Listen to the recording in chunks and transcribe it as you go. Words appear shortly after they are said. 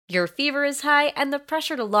Your fever is high, and the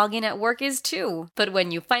pressure to log in at work is too. But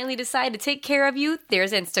when you finally decide to take care of you,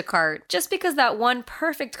 there's Instacart. Just because that one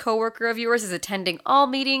perfect coworker of yours is attending all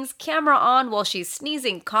meetings, camera on while she's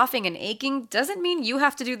sneezing, coughing, and aching, doesn't mean you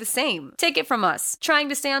have to do the same. Take it from us. Trying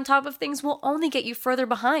to stay on top of things will only get you further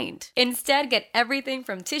behind. Instead, get everything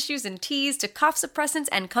from tissues and teas to cough suppressants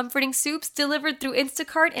and comforting soups delivered through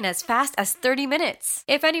Instacart in as fast as 30 minutes.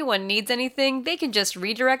 If anyone needs anything, they can just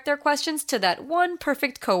redirect their questions to that one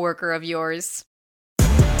perfect coworker of yours.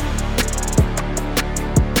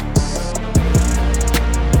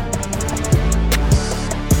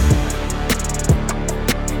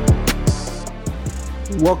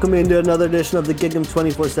 Welcome into another edition of the Gig'em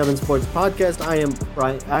 24/7 Sports Podcast.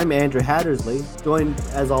 I'm Andrew Hattersley, joined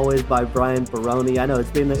as always by Brian Baroni. I know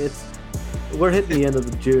we're hitting the end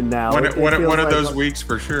of June now. One of those weeks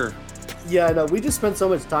for sure. Yeah, I know. We just spent so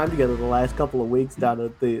much time together the last couple of weeks down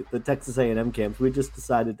at the Texas A&M camps. We just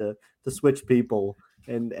decided to switch people,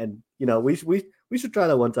 and you know we should try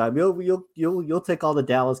that one time. You'll take all the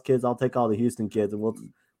Dallas kids, I'll take all the Houston kids, and we'll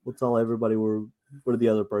tell everybody we're the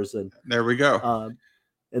other person. There we go.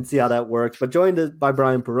 And see how that works. But joined by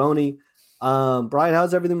Brian Peroni. Brian,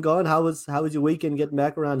 how's everything going? How was your weekend getting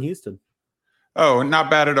back around Houston? Oh, not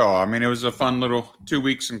bad at all. I mean, it was a fun little 2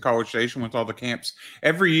 weeks in College Station with all the camps.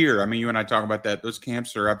 Every year, I mean, you and I talk about that. Those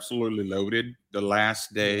camps are absolutely loaded. The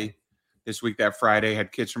last day, this week, that Friday,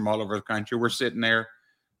 had kids from all over the country. We're sitting there.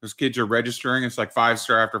 Those kids are registering. It's like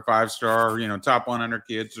 5-star after 5-star. You know, top 100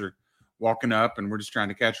 kids are walking up, and we're just trying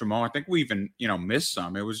to catch them all. I think we even, missed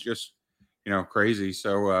some. It was just, crazy.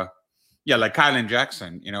 So, like Kylan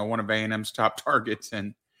Jackson, one of A&M's top targets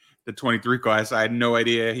and the 23 class. I had no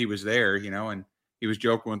idea he was there, and he was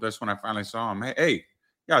joking with us when I finally saw him. Hey,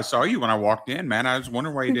 yeah, I saw you when I walked in, man. I was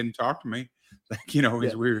wondering why you didn't talk to me. Like,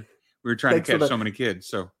 we were trying to catch so many kids.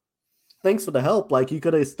 So thanks for the help. Like, you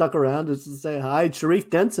could have stuck around just to say hi.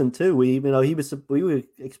 Sharif Denson too. We were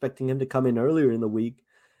expecting him to come in earlier in the week,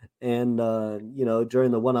 and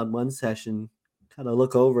during the one-on-one session, kind of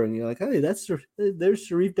look over and you're like, hey, there's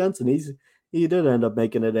Sharif Denson. He did end up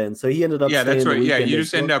making it in. So he ended up. Yeah, that's right. Yeah, you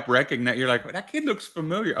just end up recognizing. You're like, well, that kid looks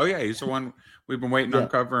familiar. Oh yeah, he's the one we've been waiting on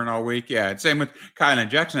covering all week. Yeah, same with Kylan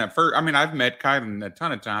Jackson. At first, I mean, I've met Kylan a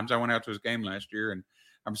ton of times. I went out to his game last year, and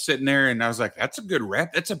I'm sitting there, and I was like, that's a good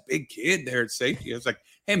rep. That's a big kid there at safety. I was like,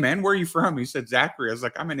 hey man, where are you from? He said Zachary. I was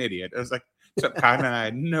like, I'm an idiot. I was like, Kylan, I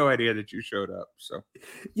had no idea that you showed up. So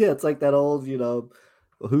yeah, it's like that old,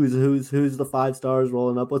 who's the 5 stars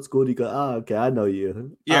rolling up? What school do you go? Oh, okay, I know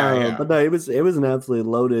you. Yeah. But no, it was an absolutely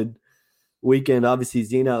loaded weekend. Obviously,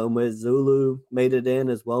 Zena Umezulu made it in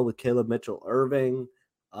as well with Caleb Mitchell-Irving.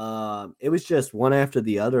 It was just one after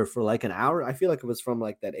the other for like an hour. I feel like it was from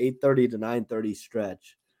like that 8:30 to 9:30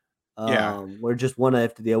 stretch. We're just one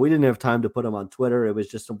after the other. We didn't have time to put them on Twitter. It was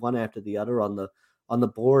just one after the other on the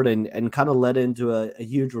board, and kind of led into a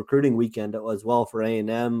huge recruiting weekend as well for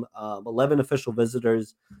A&M. 11 official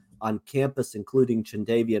visitors on campus, including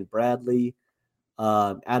Chendavian Bradley,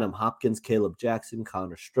 Adam Hopkins, Caleb Jackson,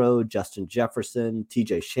 Connor Strode, Justin Jefferson,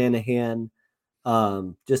 TJ Shanahan,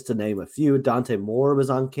 just to name a few. Dante Moore was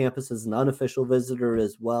on campus as an unofficial visitor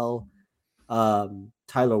as well.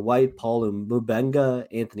 Tyler White, Paul Mubenga,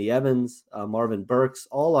 Anthony Evans, Marvin Burks,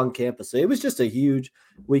 all on campus. So it was just a huge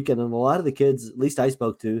weekend. And a lot of the kids, at least I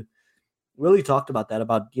spoke to, really talked about that,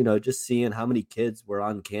 about, just seeing how many kids were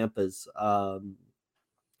on campus, and,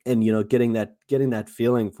 getting that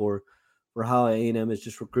feeling for how A&M is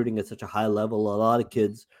just recruiting at such a high level. A lot of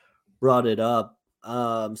kids brought it up,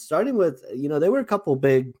 starting with, there were a couple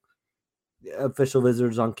big official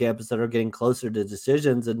visitors on campus that are getting closer to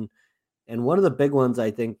decisions. And one of the big ones,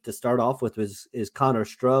 I think, to start off with is Connor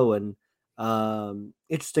Stroh. And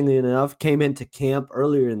interestingly enough, came into camp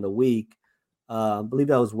earlier in the week. I believe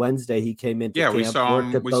that was Wednesday. He came into camp. We saw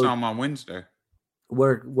him on Wednesday.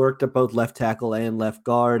 Worked at both left tackle and left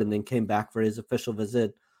guard, and then came back for his official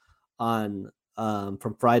visit on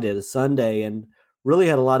from Friday to Sunday, and really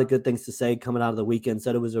had a lot of good things to say coming out of the weekend.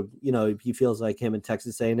 Said it was he feels like him and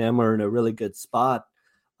Texas A&M are in a really good spot,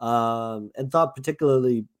 and thought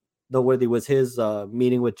particularly noteworthy was his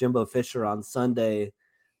meeting with Jimbo Fisher on Sunday.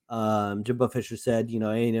 Jimbo Fisher said,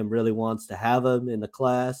 A&M really wants to have him in the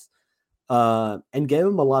class, and gave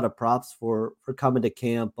him a lot of props for coming to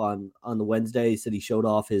camp on the Wednesday. He said he showed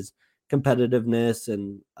off his competitiveness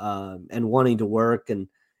and wanting to work and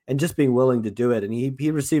just being willing to do it. And he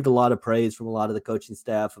received a lot of praise from a lot of the coaching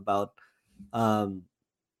staff about,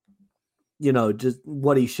 just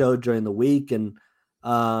what he showed during the week. And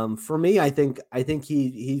for me, I think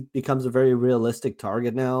he becomes a very realistic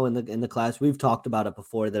target now in the class. We've talked about it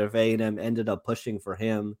before, that if A&M ended up pushing for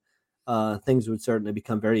him, things would certainly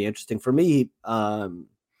become very interesting for me.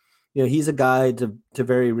 He's a guy to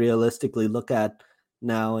very realistically look at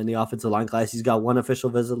now in the offensive line class. He's got one official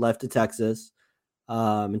visit left to Texas,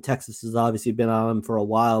 and Texas has obviously been on him for a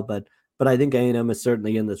while, but I think A&M is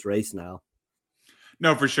certainly in this race now.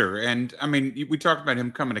 No, for sure. And I mean, we talked about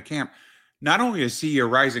him coming to camp. Not only is he a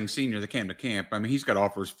rising senior that came to camp, I mean, he's got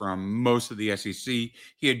offers from most of the SEC.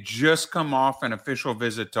 He had just come off an official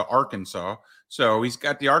visit to Arkansas. So he's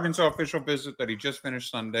got the Arkansas official visit that he just finished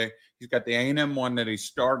Sunday. He's got the A&M one that he's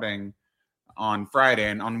starting on Friday.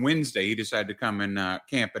 And on Wednesday, he decided to come and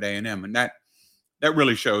camp at A&M. And that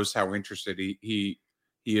really shows how interested he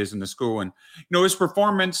is in the school. And, his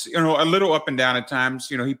performance, a little up and down at times.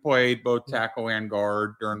 He played both tackle and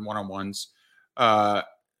guard during one-on-ones.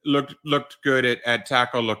 Looked good at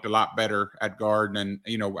tackle, looked a lot better at guard. And,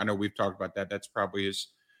 I know we've talked about that. That's probably his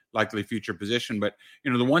likely future position. But,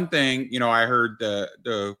 the one thing, I heard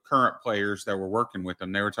the current players that were working with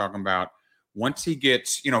him, they were talking about once he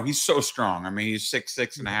gets, he's so strong. I mean, he's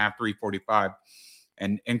 6'6" and a half, 345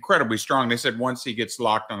 and incredibly strong. They said once he gets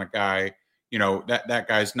locked on a guy, that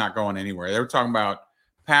guy's not going anywhere. They were talking about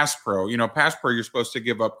pass pro. Pass pro, you're supposed to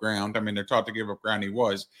give up ground. I mean, they're taught to give up ground. He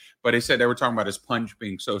was, but they said they were talking about his punch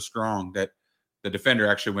being so strong that the defender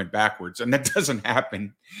actually went backwards, and that doesn't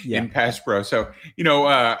happen in pass pro. So,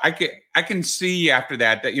 I can see after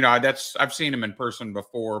that I've seen him in person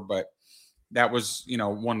before, but that was,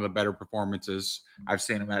 one of the better performances I've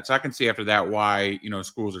seen him at. So I can see after that why,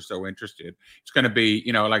 schools are so interested. It's going to be,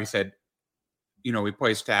 like I said, he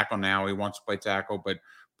plays tackle now. He wants to play tackle, but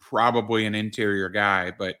probably an interior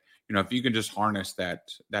guy. But, if you can just harness that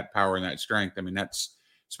power and that strength, I mean, that's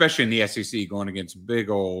especially in the SEC going against big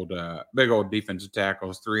old defensive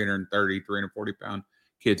tackles, 330, 340 pound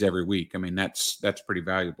kids every week. I mean, that's pretty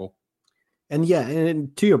valuable. And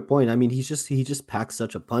and to your point, I mean, he just packs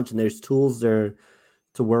such a punch, and there's tools there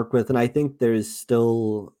to work with. And I think there's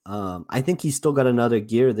still, I think he's still got another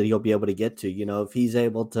gear that he'll be able to get to, if he's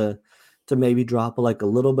able to maybe drop a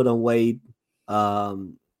little bit of weight,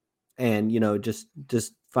 and,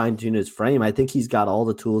 just fine tune his frame. I think he's got all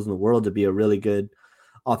the tools in the world to be a really good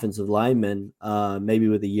offensive lineman, maybe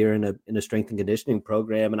with a year in a strength and conditioning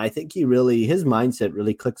program. And I think his mindset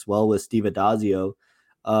really clicks well with Steve Addazio.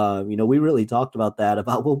 We really talked about that,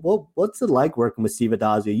 about what's it like working with Steve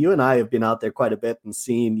Addazio. You and I have been out there quite a bit and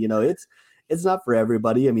seen, it's not for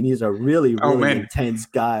everybody. I mean, he's a really, really intense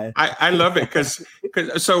guy. I love it because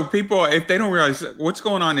so people, if they don't realize what's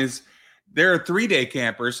going on, is there are 3-day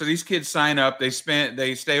campers. So these kids sign up, they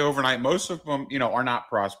stay overnight. Most of them, are not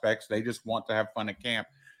prospects. They just want to have fun at camp.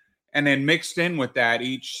 And then mixed in with that,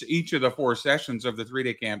 each of the 4 sessions of the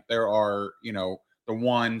 3-day camp, there are, the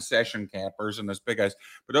 1 session campers and those big guys.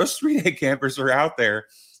 But those 3-day campers are out there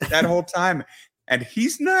that whole time. And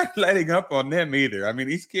he's not letting up on them either. I mean,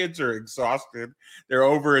 these kids are exhausted.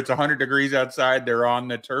 It's 100 degrees outside. They're on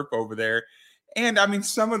the turf over there. And I mean,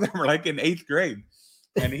 some of them are like in 8th grade.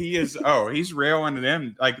 And he's railing to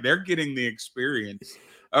them. Like, they're getting the experience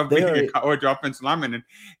of being a college offensive lineman. And,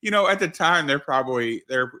 at the time, they're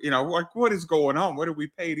like, what is going on? What do we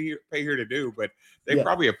pay here to do? But they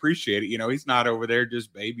probably appreciate it. He's not over there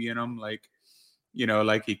just babying them like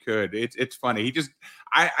he could. It's funny.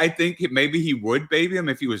 I think maybe he would baby him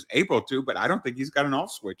if he was able to, but I don't think he's got an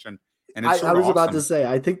off switch. And it's I was awesome. About to say,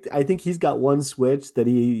 I think he's got one switch that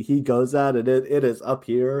he goes at, and it is up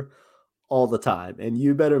here all the time. And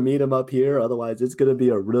you better meet him up here. Otherwise, it's going to be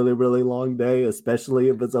a really, really long day, especially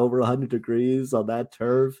if it's over 100 degrees on that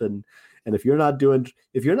turf. And if you're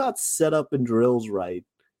not set up in drills right,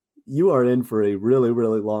 you are in for a really,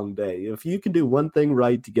 really long day. If you can do one thing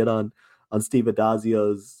right to get on Steve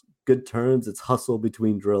Addazio's good terms, it's hustle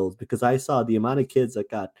between drills, because I saw the amount of kids that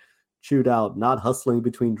got chewed out, not hustling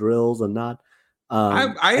between drills and not.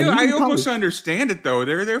 I almost understand it though.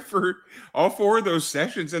 They're there for all 4 of those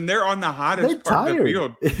sessions, and they're on the hottest part of the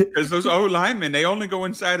field because those O linemen, they only go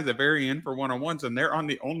inside at the very end for one-on-ones, and they're on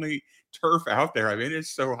the only turf out there. I mean,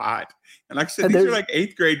 it's so hot. And like I said, these are like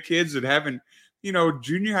 8th grade kids that haven't,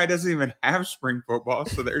 junior high doesn't even have spring football,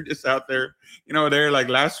 so they're just out there. They're like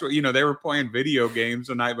they were playing video games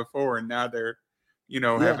the night before, and now they're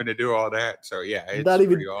having to do all that. So it's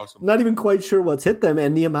pretty awesome. Not even quite sure what's hit them,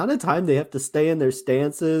 and the amount of time they have to stay in their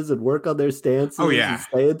stances and work on their stances. Oh yeah, and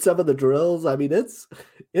stay in some of the drills. I mean,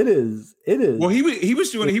 it is. Well, he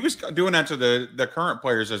was doing that to the current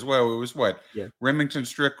players as well. It was Remington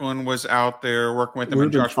Strickland was out there working with them,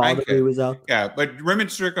 and Josh Bankhead was out. Yeah, but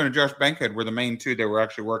Remington Strickland and Josh Bankhead were the main 2 that were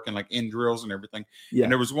actually working like in drills and everything. Yeah.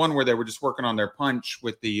 And there was one where they were just working on their punch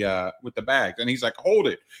with the bags, and he's like, hold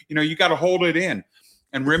it. You got to hold it in.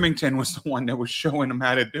 And Remington was the one that was showing him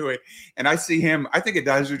how to do it. And I see him, I think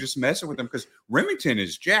Adazio just messing with him because Remington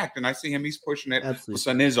is jacked. And I see him, he's pushing it. Absolutely. All of a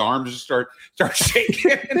sudden his arms just start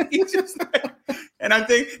shaking. And he's just like, and I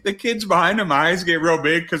think the kids behind him eyes get real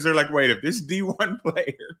big because they're like, wait, if this D1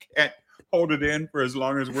 player can't hold it in for as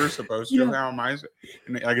long as we're supposed to, how am I?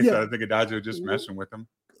 And like I said, I think Adazio just messing with him.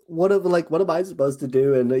 What am I supposed to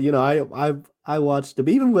do? And you know, I watched him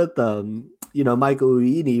even with you know, Michael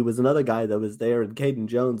Uini was another guy that was there, and Caden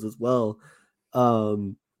Jones as well.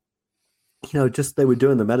 You know, just they were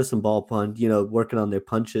doing the medicine ball punch, you know, working on their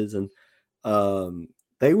punches, and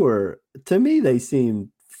they were, to me, they seemed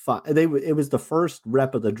fine. It was the first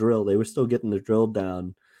rep of the drill. They were still getting the drill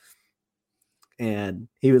down. And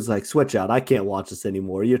he was like, switch out. I can't watch this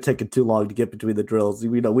anymore. You're taking too long to get between the drills.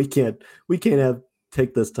 You know, we can't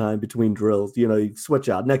take this time between drills. You know, you switch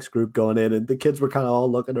out, next group going in. And the kids were kind of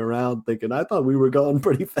all looking around thinking, I thought we were going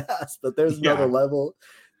pretty fast, but there's another level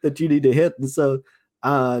that you need to hit. And so,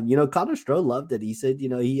 you know, Connor Stroh loved it. He said, you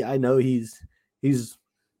know, I know he's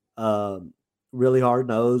really hard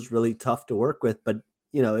nosed, really tough to work with, but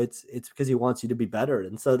you know, it's because he wants you to be better.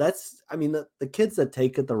 And so that's, I mean, the kids that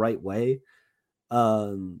take it the right way,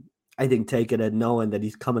 I think take it and knowing that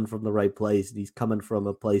he's coming from the right place, and he's coming from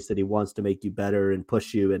a place that he wants to make you better and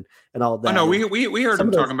push you and all that. Oh, no, we heard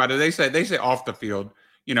him talking about it. They say off the field,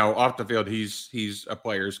 you know, off the field, he's a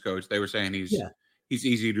player's coach. They were saying he's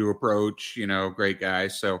easy to approach, you know, great guy.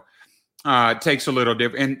 So it takes a little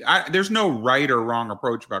different. And there's no right or wrong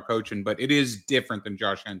approach about coaching, but it is different than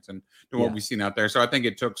Josh Henson than what we've seen out there. So I think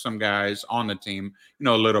it took some guys on the team, you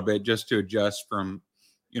know, a little bit just to adjust from,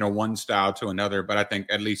 you know, one style to another. But I think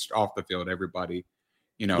at least off the field, everybody,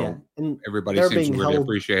 you know, everybody seems to really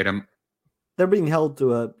appreciate him. They're being held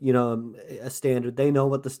to a standard. They know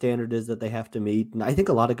what the standard is that they have to meet. And I think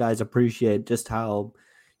a lot of guys appreciate just how,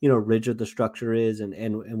 you know, rigid the structure is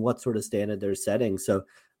and what sort of standard they're setting. So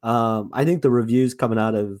I think the reviews coming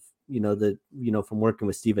out of, from working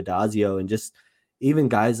with Steve Adazio and just even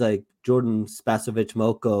guys like Jordan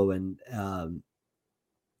Spasovich-Moko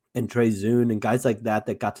and Trey Zune and guys like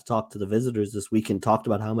that got to talk to the visitors this week and talked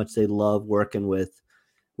about how much they love working with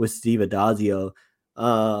Steve Adazio.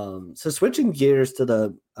 So switching gears to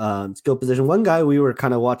the skill position, one guy we were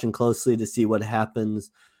kind of watching closely to see what happens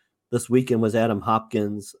this weekend was Adam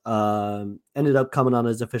Hopkins. Ended up coming on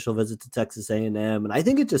his official visit to Texas A&M. And I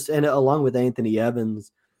think it just ended along with Anthony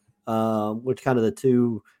Evans, which kind of the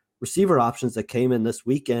two receiver options that came in this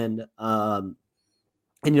weekend. And,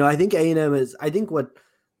 you know, I think A&M is, I think what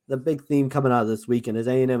the big theme coming out of this weekend is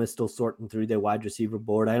A&M is still sorting through their wide receiver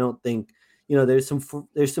board. I don't think, you know, there's some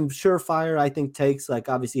surefire, I think, takes like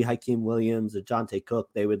obviously Hakeem Williams and Jonte Cook.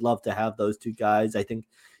 They would love to have those two guys. I think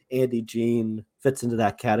Andy Jean fits into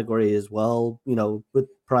that category as well, you know, with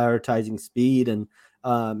prioritizing speed. And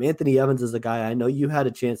Anthony Evans is a guy I know you had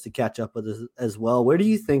a chance to catch up with as well. Where do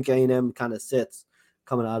you think A&M kind of sits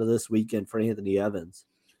coming out of this weekend for Anthony Evans?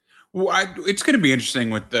 Well, it's going to be interesting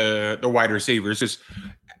with the wide receivers. Just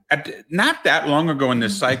not that long ago in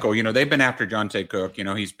this cycle, you know, they've been after Jonte Cook. You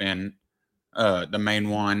know, he's been the main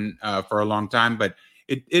one for a long time, but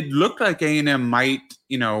it looked like A&M might,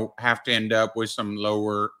 you know, have to end up with some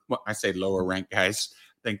lower ranked guys.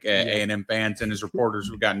 I think A&M fans and his reporters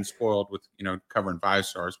have gotten spoiled with, you know, covering 5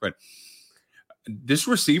 stars, but this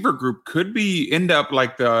receiver group could end up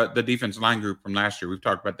like the defensive line group from last year. We've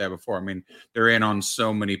talked about that before. I mean, they're in on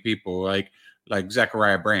so many people like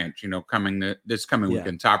Zachariah Branch, you know, this coming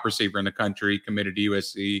weekend, top receiver in the country, committed to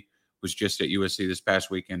USC, was just at USC this past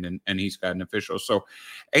weekend, and he's got an official. So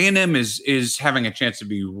A&M is having a chance to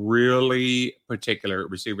be really particular at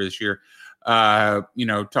receiver this year. You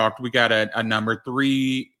know, we got a number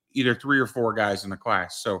 3, either 3 or 4 guys in the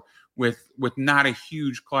class. So with not a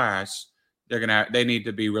huge class, they need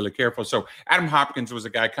to be really careful. So Adam Hopkins was a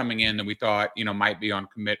guy coming in that we thought, you know, might be on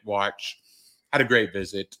commit watch. Had a great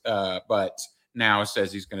visit, but now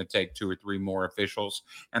says he's going to take 2 or 3 more officials.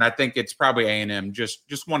 And I think it's probably A&M just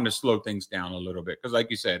wanting to slow things down a little bit. Because like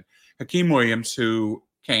you said, Hakeem Williams, who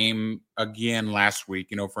came again last week,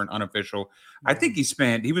 you know, for an unofficial, I think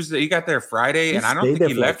he got there Friday, and I don't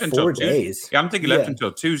think he left until 4 days. Yeah, I don't think he left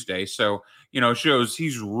until Tuesday. So, you know, shows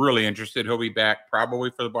he's really interested. He'll be back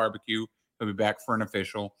probably for the barbecue. He'll be back for an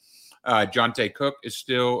official. Jonte Cook is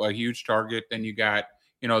still a huge target. Then you got,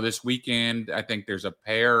 you know, this weekend, I think there's a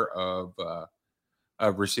pair of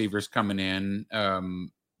receivers coming in.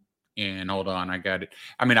 And hold on, I got it.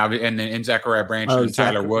 I mean, and Zachariah Branch and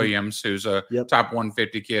Tyler Williams, who's a top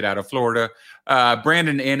 150 kid out of Florida.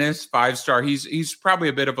 Brandon Ennis, 5-star. He's probably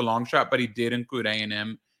a bit of a long shot, but he did include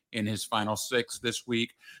A&M in his final 6 this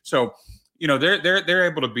week. So, they're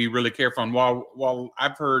able to be really careful. And while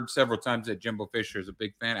I've heard several times that Jimbo Fisher is a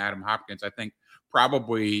big fan of Adam Hopkins, I think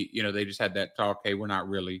probably they just had that talk. Hey, we're not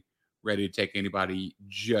really ready to take anybody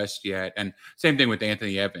just yet. And same thing with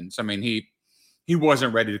Anthony Evans. I mean, he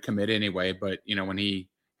wasn't ready to commit anyway. But when he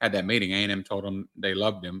had that meeting, A&M told him they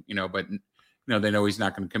loved him. But they know he's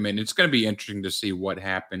not going to commit. And it's going to be interesting to see what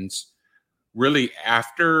happens. Really,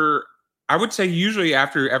 after. I would say usually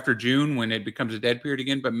after June when it becomes a dead period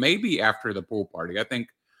again, but maybe after the pool party. I think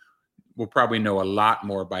we'll probably know a lot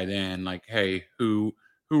more by then. Like, hey, who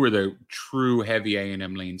are the true heavy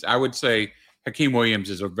A&M leans? I would say Hakeem Williams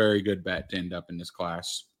is a very good bet to end up in this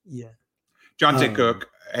class. Yeah. Jonte Cook,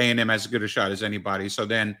 A&M has as good a shot as anybody. So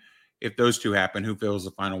then if those two happen, who fills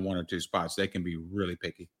the final one or two spots? They can be really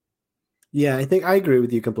picky. Yeah, I think I agree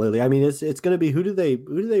with you completely. I mean, it's going to be who do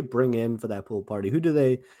they bring in for that pool party? Who do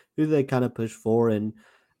they kind of push for? And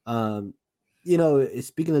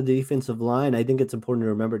speaking of the defensive line, I think it's important to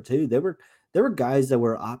remember too. There were guys that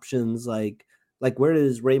were options like where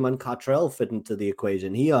does Raymond Cottrell fit into the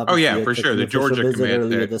equation? He obviously for sure the Georgia visit commit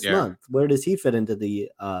earlier this month. Where does he fit into the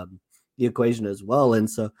equation as well? And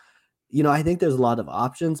so, I think there's a lot of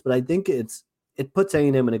options, but I think it puts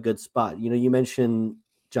A&M in a good spot. You mentioned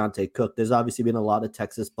Jonte Cook. There's obviously been a lot of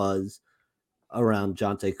Texas buzz around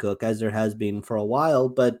Jonte Cook, as there has been for a while,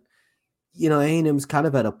 but A&M's kind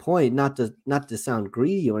of at a point, not to sound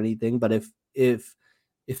greedy or anything, but if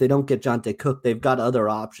they don't get Jonte Cook, they've got other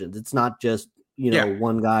options. It's not just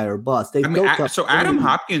one guy or bust. So Adam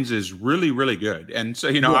Hopkins is really, really good, and so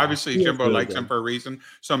obviously Jimbo really likes him for a reason.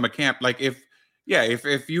 So McCamp, like if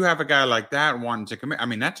you have a guy like that wanting to commit, I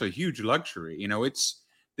mean that's a huge luxury.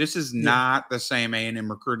 This is not the same A&M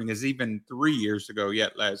recruiting as even 3 years ago,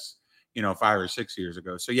 yet less 5 or 6 years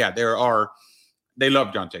ago. So they love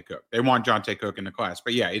Jonte Cook. They want Jonte Cook in the class,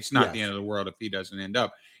 but it's not the end of the world if he doesn't end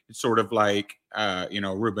up. It's sort of like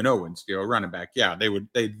Ruben Owens, running back. Yeah,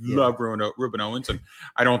 they'd love Ruben Owens, and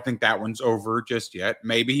I don't think that one's over just yet.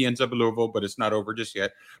 Maybe he ends up at Louisville, but it's not over just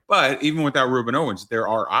yet. But even without Ruben Owens, there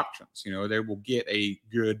are options. They will get a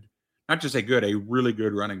really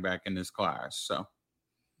good running back in this class. So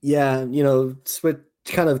yeah,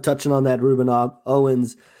 kind of touching on that Ruben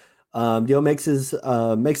Owens. Makes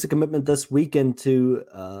a commitment this weekend to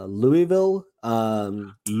Louisville.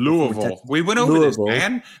 Louisville. We went over this,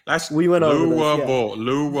 man. We went over Louisville.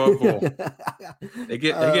 Louisville. They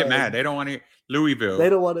get mad. They don't want to Louisville. They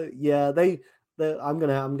don't want to. Yeah, I'm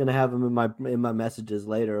gonna have them in my messages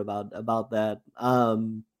later about that.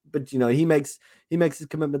 But he makes his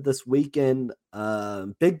commitment this weekend.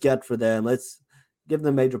 Big get for them. Let's give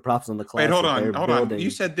them major props on the class. Wait, hold on.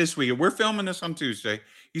 You said this weekend. We're filming this on Tuesday.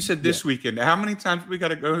 You said this weekend. How many times we got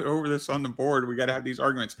to go over this on the board? We got to have these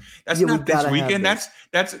arguments. That's not this weekend. That's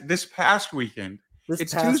this past weekend.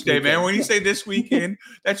 It's Tuesday, weekend. Man. When you say this weekend,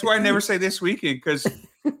 that's why I never say this weekend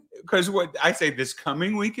because what I say this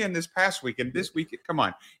coming weekend, this past weekend, this weekend. Come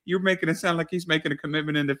on, you're making it sound like he's making a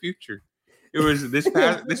commitment in the future. It was this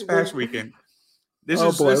past weekend. This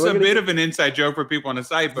is a bit of an inside joke for people on the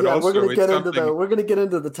site, but also we're going to get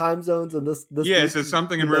into the time zones and this. Yes, it's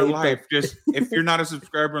something in real life. Just if you're not a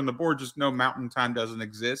subscriber on the board, just know Mountain Time doesn't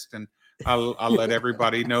exist, and I'll let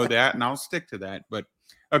everybody know that, and I'll stick to that. But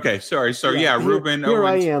okay, sorry. So Ruben here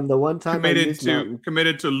Owens I am. The one time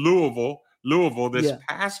committed to Louisville this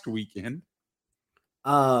past weekend.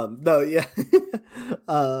 No, yeah.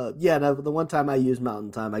 No, the one time I used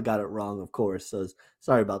Mountain Time, I got it wrong, of course. So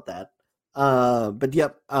sorry about that. But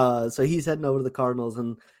so he's heading over to the Cardinals,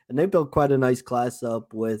 and they built quite a nice class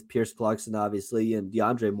up with Pierce Clarkson, obviously, and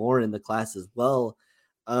DeAndre Moore in the class as well.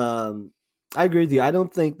 I agree with you. I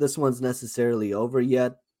don't think this one's necessarily over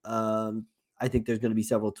yet. I think there's going to be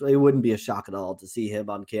several. It wouldn't be a shock at all to see him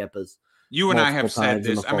on campus. You and I have said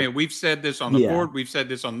this. I mean, we've said this on the board. We've said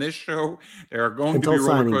this on this show. There are going to be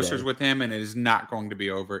roller coasters with him, and it is not going to be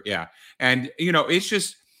over. Yeah. And, it's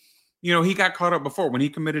just, he got caught up before when he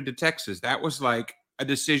committed to Texas. That was like a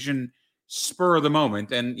decision spur of the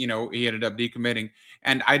moment. And, he ended up decommitting.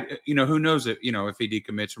 And who knows if he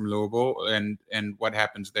decommits from Louisville and what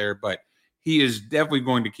happens there. But he is definitely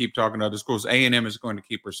going to keep talking to other schools. A&M is going to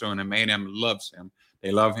keep pursuing him. A&M loves him.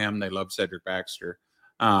 They love him. They love Cedric Baxter.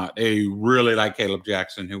 They really like Caleb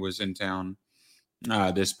Jackson, who was in town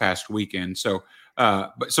this past weekend. So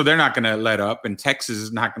they're not going to let up, and Texas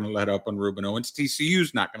is not going to let up on Ruben Owens.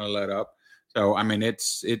 TCU's not going to let up. So I mean,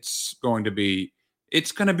 it's going to be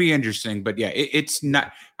interesting. But yeah, it's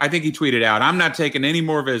not. I think he tweeted out, "I'm not taking any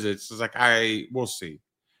more visits." It's like we'll see.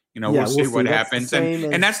 We'll see what happens.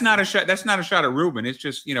 And that's not a shot. That's not a shot at Ruben. It's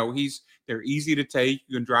just they're easy to take.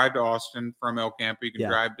 You can drive to Austin from El Campo. You can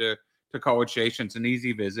drive to to College Station. It's an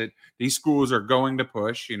easy visit. These schools are going to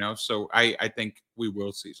push, so I think we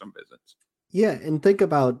will see some visits. Yeah, and think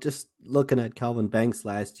about just looking at Calvin Banks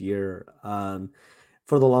last year.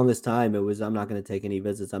 For the longest time, it was, I'm not going to take any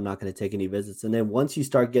visits. I'm not going to take any visits. And then once you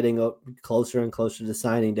start getting closer and closer to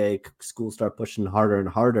signing day, schools start pushing harder and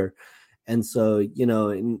harder. And so,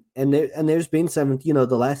 and there's been some,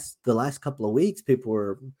 the last couple of weeks, people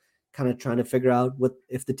were kind of trying to figure out what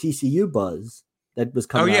if the TCU buzz that was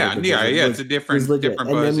coming. It's a different buzz. And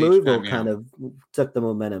then Louisville kind of took the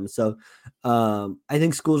momentum. So I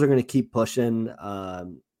think schools are going to keep pushing.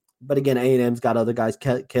 But again, A&M's got other guys.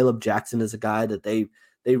 Caleb Jackson is a guy that they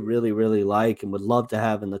really, really like and would love to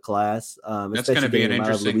have in the class. That's going to be an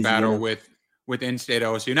interesting battle with in-state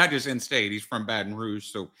LSU. Not just in-state. He's from Baton Rouge.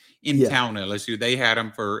 So in-town LSU. They had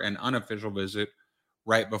him for an unofficial visit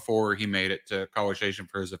right before he made it to College Station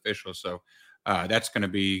for his official. So that's going to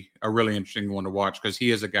be a really interesting one to watch because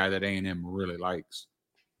he is a guy that A&M really likes.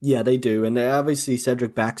 Yeah, they do. And obviously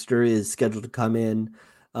Cedric Baxter is scheduled to come in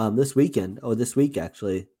this week,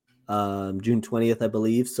 actually. June 20th, I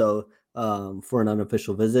believe. So for an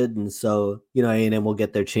unofficial visit. And so, A&M will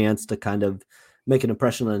get their chance to kind of make an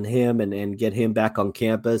impression on him and get him back on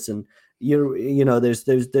campus. And there's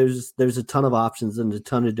a ton of options and a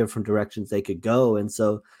ton of different directions they could go. And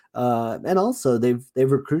so, and also they've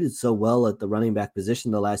recruited so well at the running back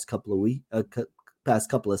position the last couple of weeks, past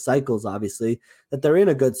couple of cycles, obviously, that they're in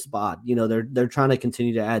a good spot. They're trying to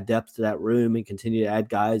continue to add depth to that room and continue to add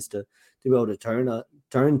guys to be able to turn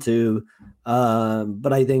to.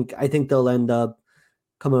 But I think they'll end up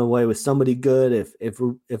coming away with somebody good.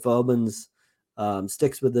 If Owens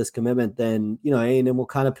sticks with this commitment, then A&M will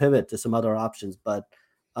kind of pivot to some other options. But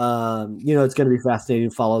it's going to be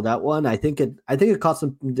fascinating to follow that one. I think it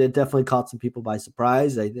definitely caught some people by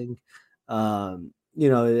surprise. I think I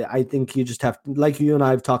think you just have to, like you and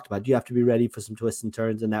I have talked about, you have to be ready for some twists and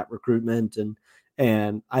turns in that recruitment.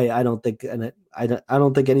 And I don't think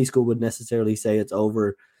any school would necessarily say it's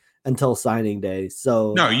over until signing day.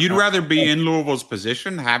 So no, you'd rather be in Louisville's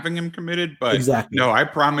position having him committed, but exactly. No, I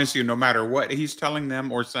promise you, no matter what he's telling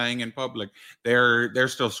them or saying in public, they're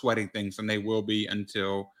still sweating things, and they will be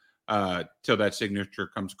until that signature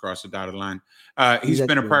comes across the dotted line. He's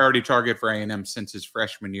been a priority target for A&M since his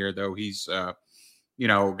freshman year, though. He's got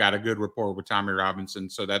a good rapport with Tommy Robinson,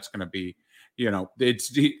 so that's going to be.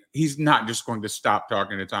 He's not just going to stop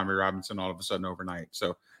talking to Tommy Robinson all of a sudden overnight.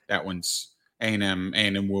 So that one's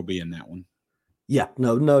A&M will be in that one. Yeah,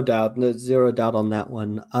 no doubt. No, zero doubt on that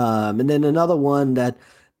one. And then another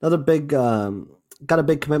big, got a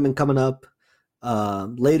big commitment coming up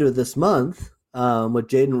later this month. With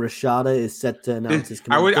Jaden Rashada is set to announce his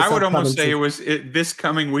commitment. I would almost say it was this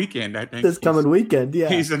coming weekend. I think this coming weekend. Yeah,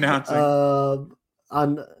 he's announcing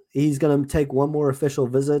he's going to take one more official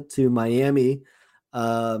visit to Miami.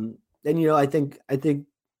 And, I think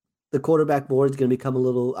the quarterback board is going to become a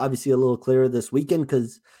little clearer this weekend,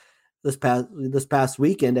 because this past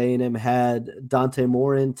weekend, A&M had Dante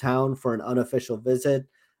Moore in town for an unofficial visit.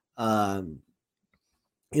 Had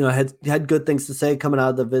good things to say coming out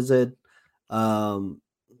of the visit about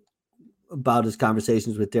his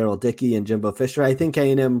conversations with Daryl Dickey and Jimbo Fisher. I think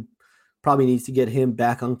A&M probably needs to get him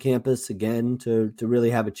back on campus again to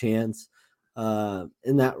really have a chance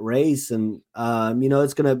in that race. And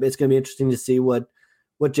it's gonna be interesting to see what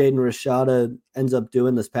Jaden Rashada ends up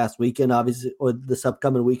doing this past weekend, obviously, or this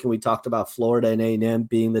upcoming weekend. We talked about Florida and A&M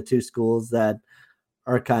being the two schools that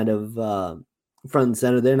are kind of front and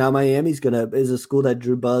center there. Now Miami's is a school that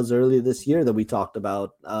drew buzz earlier this year that we talked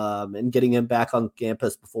about, and getting him back on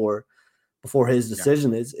campus before his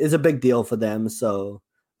decision is a big deal for them. So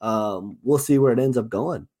we'll see where it ends up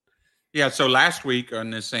going. Yeah. So last week on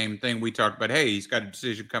the same thing, we talked about, hey, he's got a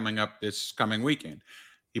decision coming up this coming weekend.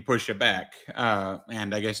 He pushed it back.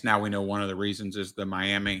 And I guess now we know one of the reasons is the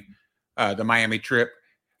Miami trip.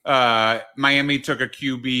 Miami took a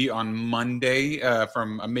QB on Monday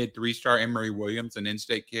from a mid 3-star, Emory Williams, an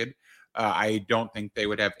in-state kid. I don't think they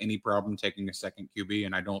would have any problem taking a second QB,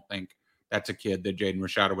 and I don't think that's a kid that Jaden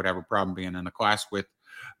Rashada would have a problem being in a class with.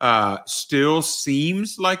 Still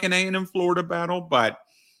seems like an A&M Florida battle, but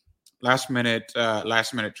last minute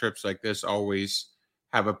trips like this always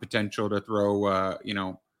have a potential to throw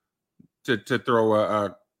to throw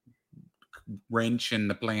a wrench in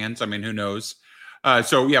the plans. I mean, who knows?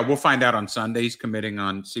 So we'll find out on Sunday. He's committing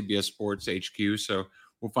on CBS Sports HQ, so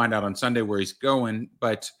we'll find out on Sunday where he's going.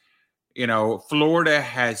 But Florida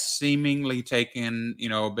has seemingly taken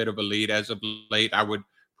a bit of a lead as of late. I would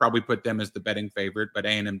probably put them as the betting favorite, but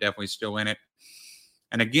A&M definitely still in it.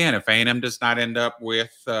 And again, if A&M does not end up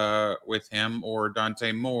with him or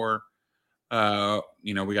Dante Moore,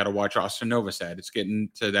 we got to watch Austin Novosad. It's getting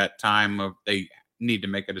to that time of they need to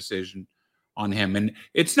make a decision on him. And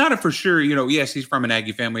it's not a for sure, yes, he's from an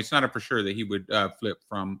Aggie family. It's not a for sure that he would flip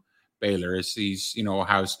from Baylor, as he's,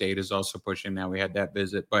 Ohio State is also pushing. Now we had that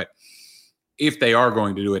visit, but if they are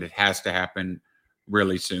going to do it, it has to happen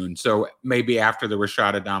really soon. So maybe after the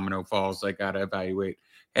Rashada domino falls, they got to evaluate,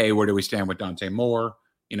 hey, where do we stand with Dante Moore?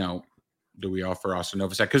 Do we offer Austin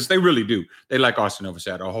Novosad? Because they really do. They like Austin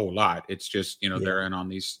Novosad a whole lot. It's just, they're in on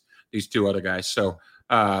these two other guys. So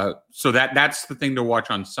that's the thing to watch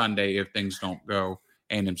on Sunday. If things don't go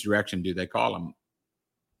A&M's direction, do they call him?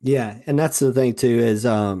 Yeah, and that's the thing too is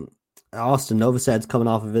Austin Novosad's coming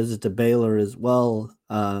off a visit to Baylor as well,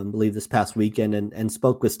 I believe this past weekend, and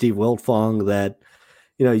spoke with Steve Wiltfong that,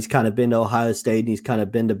 he's kind of been to Ohio State and he's kind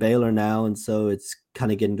of been to Baylor now. And so it's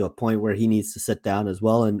kind of getting to a point where he needs to sit down as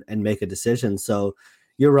well and make a decision. So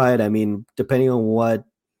you're right. I mean, depending on what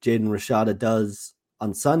Jaden Rashada does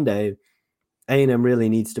on Sunday, A&M really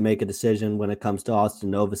needs to make a decision when it comes to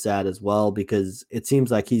Austin Novosad as well, because it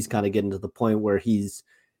seems like he's kind of getting to the point where he's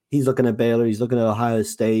looking at Baylor, he's looking at Ohio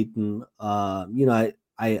State, and I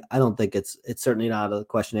don't think it's certainly not out of the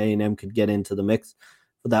question A&M could get into the mix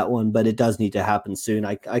for that one, but it does need to happen soon.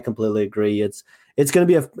 I completely agree. It's going to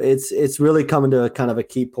be it's really coming to a kind of a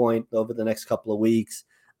key point over the next couple of weeks,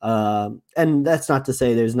 and that's not to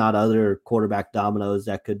say there's not other quarterback dominoes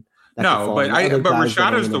that could. But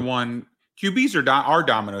Rashada's the one. QBs are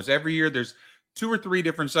dominoes every year. There's 2 or 3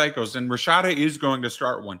 different cycles, and Rashada is going to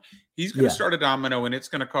start one. He's going to start a domino, and it's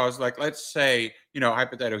going to cause, like, let's say,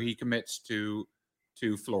 hypothetically, he commits to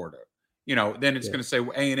Florida. Then it's going to say,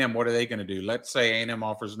 A&M, what are they going to do? Let's say A&M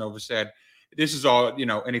offers Novosad. This is all,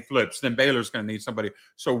 and he flips. Then Baylor's going to need somebody.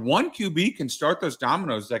 So one QB can start those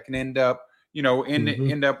dominoes that can end up,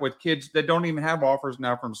 end up with kids that don't even have offers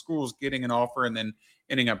now from schools getting an offer and then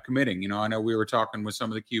ending up committing. I know we were talking with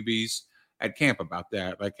some of the QBs at camp about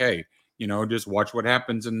that. Like, hey, just watch what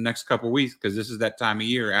happens in the next couple of weeks, because this is that time of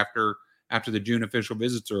year after the June official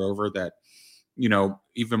visits are over that,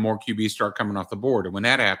 even more QBs start coming off the board. And when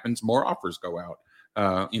that happens, more offers go out.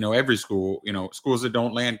 Every school, schools that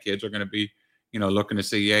don't land kids are going to be, looking to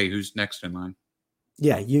see, hey, who's next in line.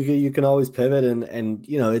 Yeah, you can always pivot and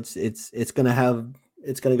it's going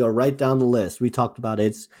to go right down the list. We talked about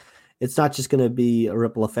it. It's not just going to be a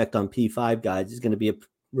ripple effect on P5 guys. It's going to be a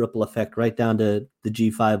ripple effect right down to the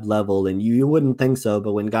G5 level. And you wouldn't think so,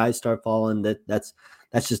 but when guys start falling, that's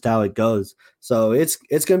just how it goes. So it's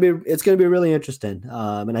going to be really interesting.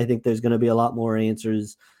 And I think there's going to be a lot more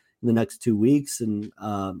answers in the next 2 weeks and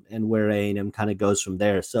where A&M kind of goes from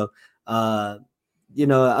there. So, aside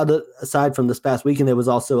from this past weekend, there was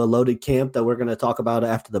also a loaded camp that we're going to talk about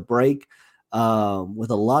after the break,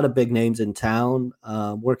 with a lot of big names in town,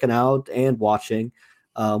 working out and watching.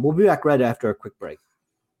 We'll be back right after a quick break.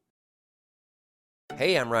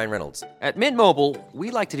 Hey, I'm Ryan Reynolds. At Mint Mobile,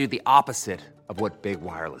 we like to do the opposite of what Big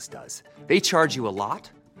Wireless does. They charge you a lot,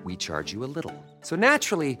 we charge you a little. So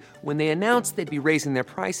naturally, when they announced they'd be raising their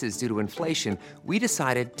prices due to inflation, we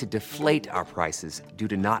decided to deflate our prices due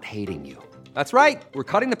to not hating you. That's right. We're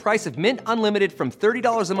cutting the price of Mint Unlimited from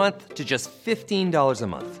 $30 a month to just $15 a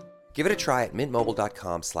month. Give it a try at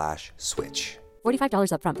mintmobile.com/switch.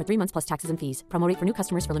 $45 up front for 3 months plus taxes and fees. Promo rate for new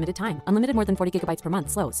customers for limited time. Unlimited more than 40 gigabytes per month.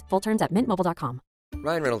 Slows full terms at mintmobile.com.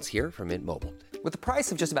 Ryan Reynolds here from Mint Mobile. With the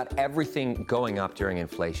price of just about everything going up during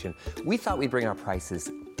inflation, we thought we'd bring our prices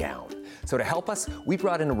down. So to help us, we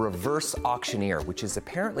brought in a reverse auctioneer, which is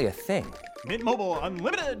apparently a thing. Mint Mobile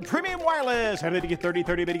Unlimited Premium Wireless. How to get 30,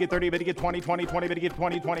 30, bit to get 30, bit to get 20, 20, 20, bit to get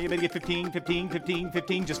 20, 20, bit to get 15, 15, 15,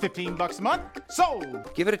 15, just $15 a month?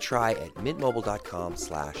 Sold! Give it a try at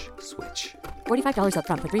mintmobile.com/switch. $45 up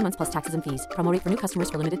front for 3 months plus taxes and fees. Promo rate for new customers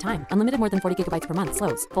for limited time. Unlimited more than 40 gigabytes per month.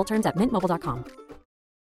 Slows full terms at mintmobile.com.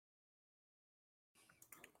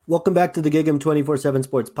 Welcome back to the Gig 'Em 24/7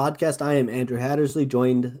 Sports Podcast. I am Andrew Hattersley,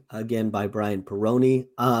 joined again by Brian Perroni.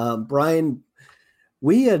 Brian,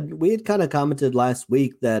 we had kind of commented last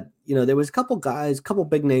week that there was a couple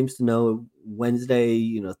big names to know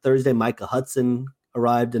Wednesday. Thursday, Micah Hudson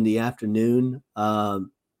arrived in the afternoon, and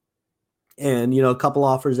a couple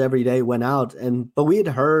offers every day went out. But we had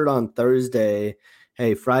heard on Thursday,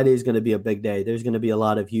 hey, Friday is going to be a big day. There's going to be a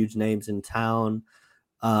lot of huge names in town.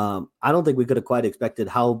 I don't think we could have quite expected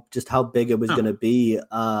how big it was going to be.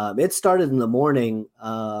 It started in the morning.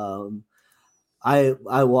 I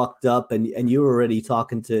walked up and you were already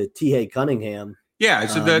talking to T.A. Cunningham. Yeah,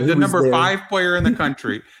 so the number 5 player in the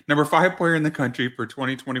country, number 5 player in the country for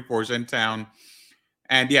 2024 is in town.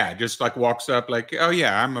 And yeah, just like walks up like, oh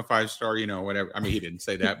yeah, I'm a 5-star, whatever. I mean, he didn't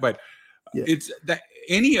say that, but yeah. It's that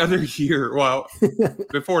any other year, well,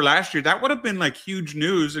 before last year, that would have been like huge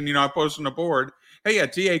news. And, I posted on the board, hey, yeah,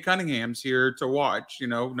 T.A. Cunningham's here to watch,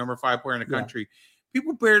 number 5 player in the country.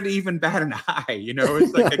 People barely even bat an eye,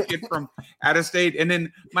 it's like a kid from out of state. And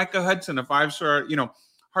then Micah Hudson, a 5-star,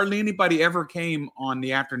 hardly anybody ever came on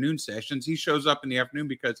the afternoon sessions. He shows up in the afternoon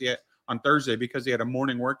on Thursday because he had a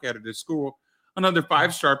morning workout at his school. Another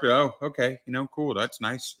 5-star, oh, okay, cool, that's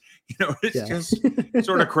nice. It's just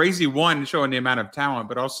sort of crazy. One, showing the amount of talent,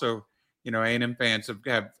 but also, A&M fans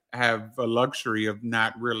have a luxury of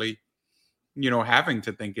not really, having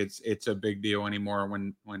to think it's a big deal anymore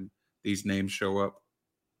when these names show up.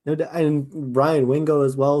 And Ryan Wingo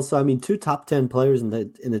as well. So, 2 top 10 players in the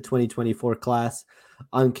 2024 class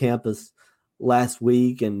on campus last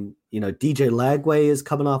week. And, DJ Lagway is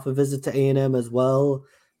coming off a visit to A&M as well.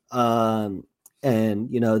 And,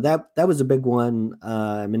 that was a big one.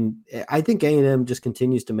 I think A&M just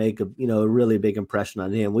continues to make a really big impression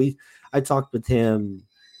on him. I talked with him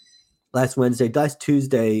last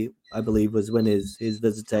Tuesday, I believe, was when his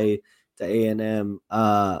visit to A&M,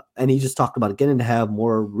 and he just talked about getting to have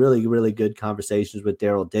more really, really good conversations with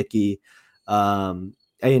Daryl Dickey.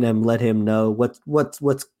 A&M let him know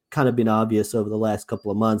what's kind of been obvious over the last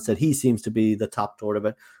couple of months, that he seems to be the top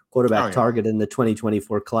quarterback target in the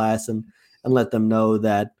 2024 class, and let them know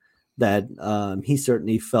that he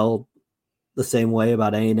certainly felt the same way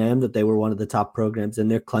about A&M, that they were one of the top programs in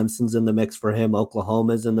there. Clemson's in the mix for him.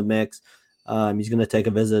 Oklahoma's in the mix. He's going to take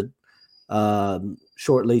a visit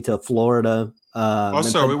shortly to Florida.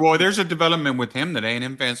 There's a development with him that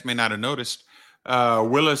A&M fans may not have noticed.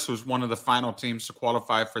 Willis was one of the final teams to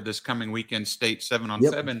qualify for this coming weekend state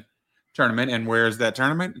 7-on-7 tournament. And where is that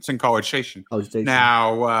tournament? It's in College Station.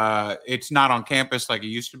 Now, it's not on campus like it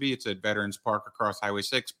used to be. It's at Veterans Park across Highway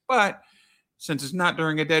 6. But since it's not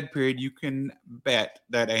during a dead period, you can bet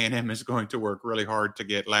that A&M is going to work really hard to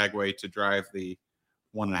get Lagway to drive the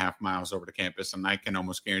 1.5 miles over to campus. And I can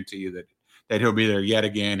almost guarantee you that he'll be there yet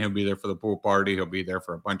again. He'll be there for the pool party. He'll be there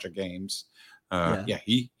for a bunch of games.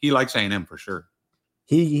 He likes A&M for sure.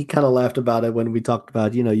 He kind of laughed about it when we talked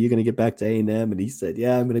about, you're going to get back to A&M. And he said,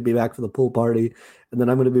 yeah, I'm going to be back for the pool party. And then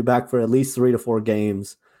I'm going to be back for at least 3 to 4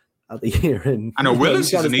 games of the year. And I know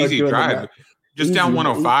Willis is an easy drive. Just down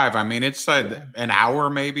 105. It's an hour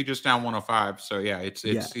maybe just down 105. So,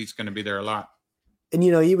 he's going to be there a lot. And,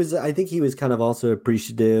 I think he was kind of also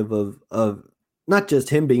appreciative of not just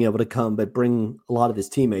him being able to come, but bring a lot of his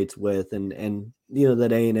teammates with, and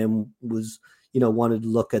that A&M was, wanted to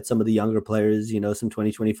look at some of the younger players, some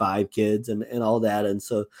 2025 kids and all that. And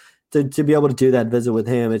so to be able to do that visit with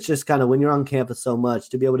him, it's just kind of, when you're on campus so much,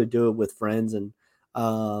 to be able to do it with friends. And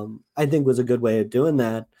I think was a good way of doing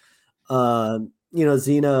that.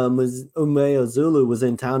 Zena Umeozulu was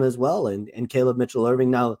in town as well, and Caleb Mitchell-Irving.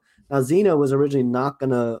 Now Zena was originally not going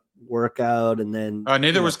to work out, and then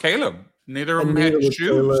neither was Caleb. Neither of them had shoes.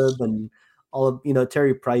 Caleb, and all of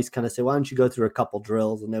Terry Price kind of said, "Why don't you go through a couple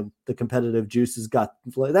drills?" And then the competitive juices got.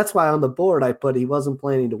 That's why on the board I put he wasn't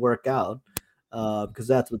planning to work out, because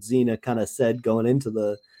that's what Zena kind of said going into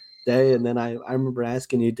the day. And then I remember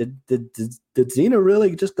asking you, did Zena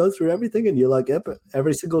really just go through everything? And you're like,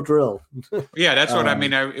 every single drill. Yeah, that's what I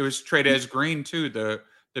mean. It was Trey'Dez Green too, the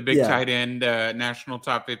big tight end, national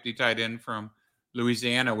top 50 tight end from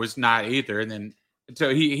Louisiana, was not either. And then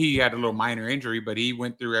so he had a little minor injury, but he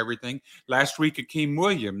went through everything. Last week, Akeem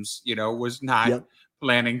Williams, was not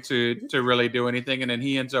planning to really do anything. And then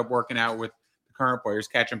he ends up working out with the current players,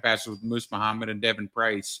 catching passes with Moose Muhammad and Devin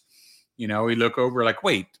Price. He look over like,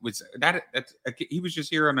 wait, was that he was just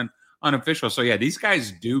here on an unofficial. So these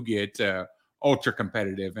guys do get ultra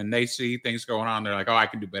competitive, and they see things going on. They're like, oh, I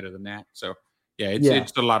can do better than that. So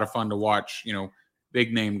it's a lot of fun to watch,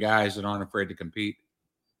 big name guys that aren't afraid to compete.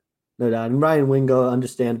 No doubt. And Ryan Wingo,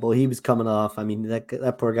 understandable. He was coming off. I mean,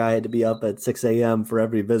 that poor guy had to be up at 6 a.m. for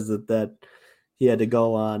every visit that he had to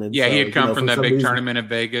go on. And he had come from that big tournament in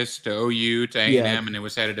Vegas to OU to A&M, and it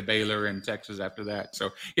was headed to Baylor and Texas after that. So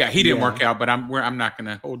he didn't work out, but I'm not going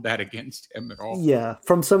to hold that against him at all. Yeah,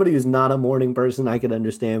 from somebody who's not a morning person, I could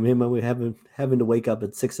understand him having to wake up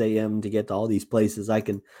at 6 a.m. to get to all these places. I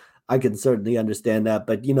can certainly understand that,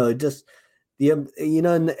 but just. And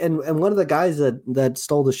one of the guys that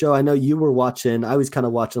stole the show, I know you were watching. I was kind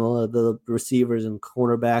of watching all of the receivers and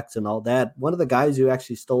cornerbacks and all that. One of the guys who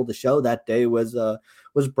actually stole the show that day was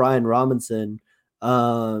Brian Robinson.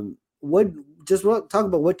 Talk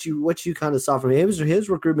about what you kind of saw from him. His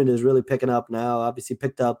recruitment is really picking up now. Obviously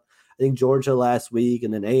picked up, I think, Georgia last week,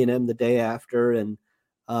 and then A&M the day after. And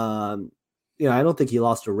I don't think he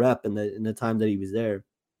lost a rep in the time that he was there.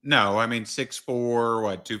 No, I mean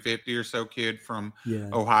 6'4", 250 or so kid from Yeah.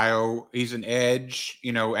 Ohio. He's an edge,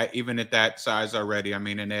 even at that size already. I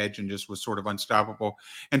mean, an edge and just was sort of unstoppable.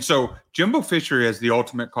 And so Jimbo Fisher has the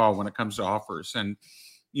ultimate call when it comes to offers. And,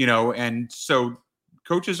 and so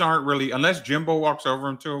coaches aren't really, unless Jimbo walks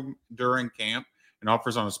over to him during camp and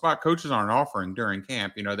offers on the spot, coaches aren't offering during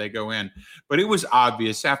camp. They go in. But it was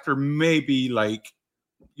obvious after maybe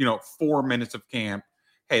 4 minutes of camp,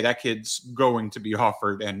 hey, that kid's going to be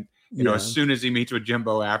offered. And, as soon as he meets with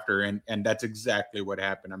Jimbo after, and that's exactly what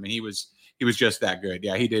happened. I mean, he was just that good.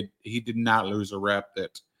 Yeah, he did not lose a rep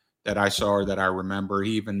that I saw or that I remember.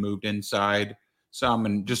 He even moved inside some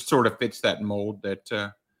and just sort of fits that mold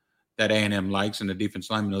that A&M likes. And the defense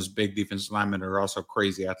linemen, those big defense linemen are also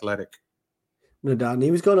crazy athletic. No doubt. And he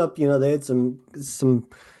was going up, they had some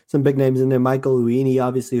big names in there. Michael Uini,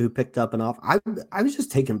 obviously, who picked up an offer. I was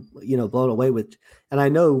just taken, blown away with. And I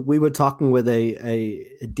know we were talking with a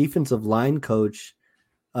defensive line coach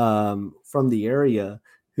from the area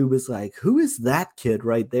who was like, who is that kid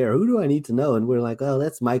right there? Who do I need to know? And we're like, oh,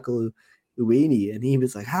 that's Michael Uini. And he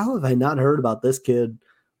was like, how have I not heard about this kid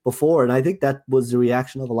before? And I think that was the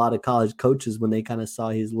reaction of a lot of college coaches when they kind of saw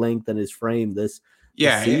his length and his frame this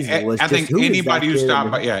season. I think anybody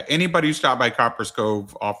who stopped by Copper's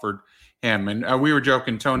Cove offered him. And we were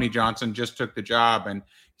joking, Tony Johnson just took the job, and he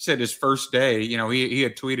said his first day, he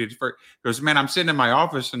had tweeted, he goes, man, I'm sitting in my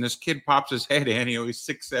office and this kid pops his head in. He's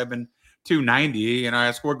 6'7", 290. And I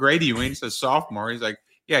asked, what grade are you in? He says sophomore. He's like,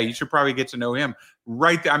 yeah, you should probably get to know him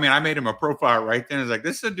right there. I mean, I made him a profile right then. I was like,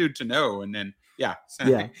 this is a dude to know. And then,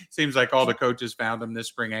 seems like all the coaches found him this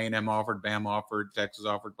spring. A&M offered, Bam offered, Texas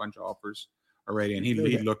offered, bunch of offers already, and he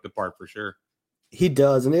looked the part for sure. He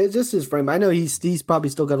does, and it's just his frame. I know he's probably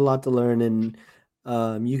still got a lot to learn, and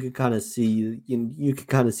you could kind of see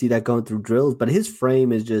that going through drills. But his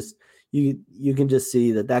frame is just you can just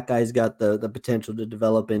see that guy's got the potential to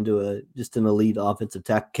develop into an elite offensive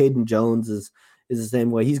tackle. Caden Jones is the same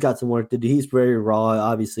way. He's got some work to do. He's very raw,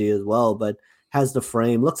 obviously, as well, but has the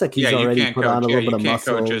frame. Looks like he's already put on a little bit of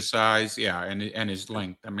muscle. You can't coach his size, and his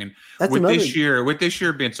length. I mean, this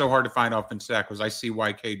year being so hard to find offensive tackles, I see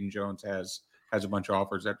why Caden Jones has a bunch of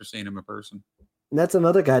offers after seeing him in person. And that's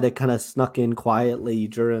another guy that kind of snuck in quietly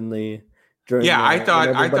during I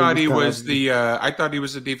thought he was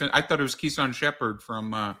the defense. I thought it was Keyshawn Shepard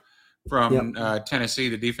from Tennessee,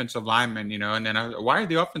 the defensive lineman. And then why are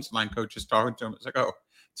the offensive line coaches talking to him? It's like, oh,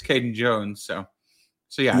 it's Caden Jones. So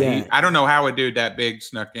I don't know how a dude that big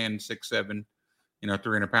snuck in 6'7",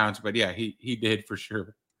 300 pounds, but he did for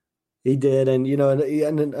sure. He did, and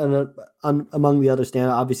among the other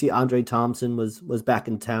standouts, obviously Andre Thompson was back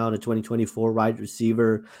in town, a 2024 wide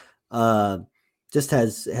receiver. Just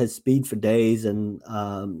has speed for days, and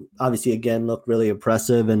obviously again looked really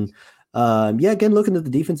impressive. And again looking at the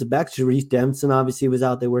defensive backs, Jerice Dempson obviously was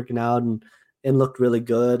out there working out and looked really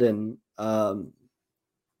good. And so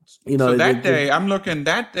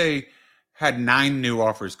that day had 9 new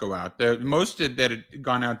offers go out. The most that had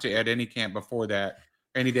gone out at any camp before that,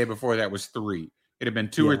 any day before that, was 3. It had been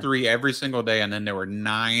 2 or 3 every single day, and then there were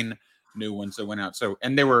 9 new ones that went out. So,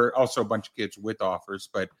 and there were also a bunch of kids with offers.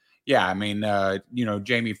 But I mean,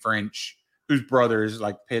 Jamie French, whose brother is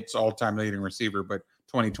like Pitt's all-time leading receiver, but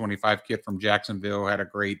 2025 kid from Jacksonville had a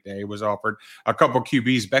great day, was offered. A couple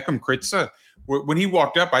QBs, Beckham Kritza, when he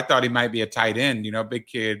walked up, I thought he might be a tight end, big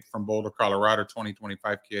kid from Boulder, Colorado,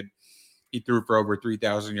 2025 kid. He threw for over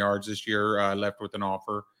 3,000 yards this year, left with an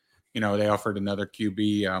offer. They offered another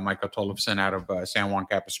QB, Michael Tollefson out of San Juan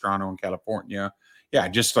Capistrano in California. Yeah,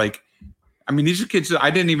 just like, I mean, these are kids that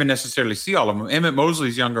I didn't even necessarily see all of them. Emmett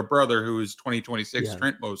Mosley's younger brother, who is 2026,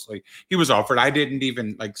 Trent Mosley, he was offered. I didn't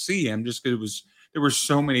even see him just because there were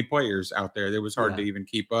so many players out there. It was hard to even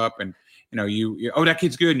keep up. And, that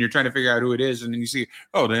kid's good, and you're trying to figure out who it is. And then you see,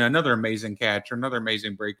 then another amazing catch or another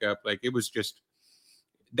amazing breakup. Like, it was just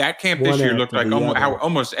that camp this year looked like how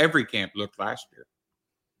almost every camp looked last year.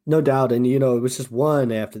 No doubt. And, it was just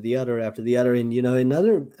one after the other. And,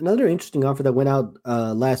 another interesting offer that went out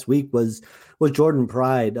last week was Jordan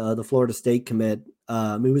Pride, the Florida State commit.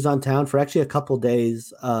 He was on town for actually a couple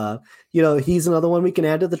days. He's another one we can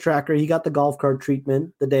add to the tracker. He got the golf cart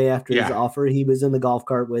treatment the day after his offer. He was in the golf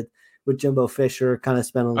cart with Jimbo Fisher, kind of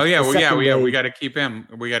spent we got to keep him.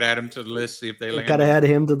 We got to add him to the list, see if they land. Got to add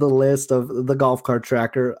him to the list of the golf cart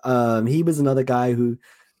tracker. He was another guy who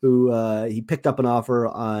he picked up an offer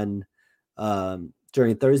on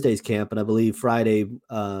during Thursday's camp, and I believe Friday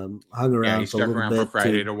hung around. He stuck around for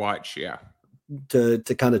Friday to watch. To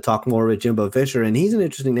kind of talk more with Jimbo Fisher, and he's an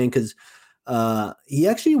interesting name because he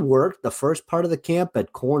actually worked the first part of the camp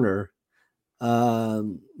at corner.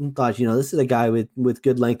 Thought, this is a guy with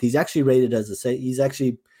good length. He's actually rated as he's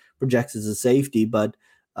actually projects as a safety, but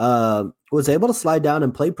was able to slide down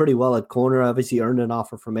and play pretty well at corner. Obviously earned an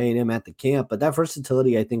offer from A&M at the camp, but that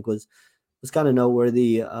versatility I think was kind of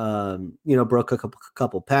noteworthy. Broke a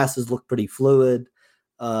couple passes, looked pretty fluid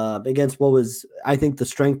against what was, I think, the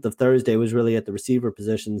strength of Thursday was really at the receiver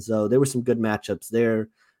position. So there were some good matchups there.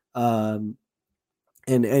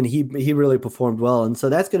 And he really performed well. And so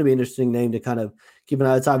that's going to be an interesting name to kind of keep an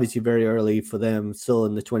eye. It's obviously very early for them, still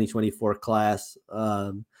in the 2024 class.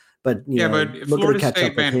 But Florida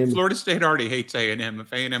State, man, Florida State already hates A&M.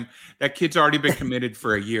 If A&M, that kid's already been committed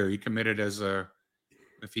for a year. He committed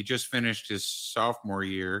if he just finished his sophomore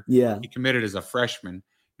year, he committed as a freshman.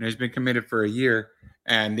 He's been committed for a year.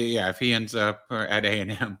 And if he ends up at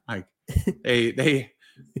A&M, like Florida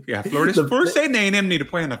State and A&M need to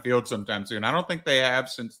play on the field sometime soon. I don't think they have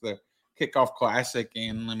since the Kickoff Classic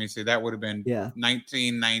in, let me see, that would have been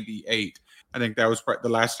 1998. I think that was the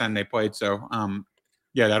last time they played. So,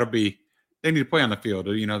 they need to play on the field,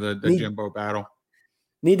 the Jimbo battle.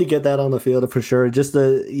 Need to get that on the field for sure. Just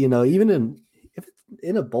even if it's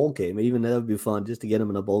in a bowl game, even that would be fun just to get them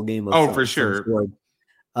in a bowl game. For sure.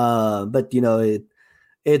 But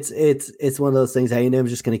it's one of those things. A&M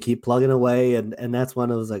is just going to keep plugging away, and that's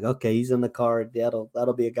when it was like, okay, he's in the card.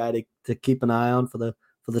 That'll be a guy to keep an eye on for the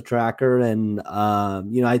tracker. And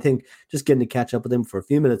I think just getting to catch up with him for a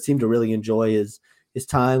few minutes, seemed to really enjoy his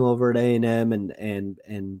time over at A&M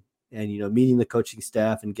and meeting the coaching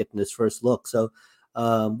staff and getting his first look. So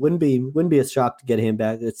wouldn't be a shock to get him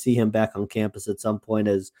back, to see him back on campus at some point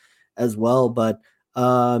as well. But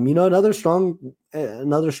another strong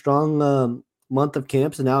month of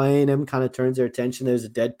camps, and now A&M kind of turns their attention. There's a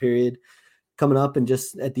dead period coming up, and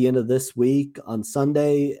just at the end of this week on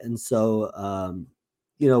Sunday, and so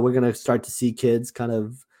we're going to start to see kids kind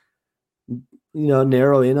of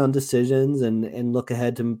narrow in on decisions and look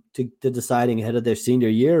ahead to deciding ahead of their senior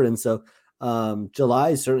year. And so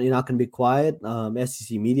July is certainly not going to be quiet.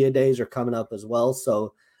 SEC Media Days are coming up as well.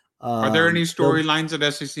 So are there any storylines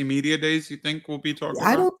at SEC Media Days you think we'll be talking about?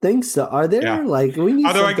 I don't think so. Are there? Yeah. We need.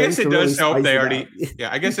 Although I guess it does help. They already.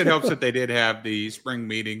 Yeah, I guess it helps that they did have the spring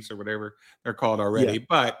meetings or whatever they're called already,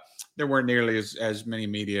 but there weren't nearly as many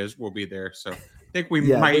medias will be there. So I think we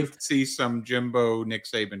might see some Jimbo Nick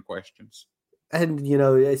Saban questions. And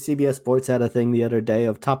CBS Sports had a thing the other day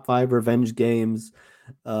of top 5 revenge games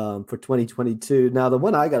for 2022. Now the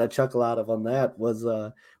one I got a chuckle out of on that was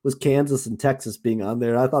Kansas and Texas being on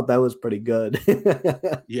there. I thought that was pretty good.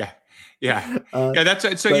 That's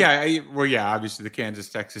so. Obviously the Kansas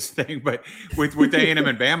Texas thing, but with A&M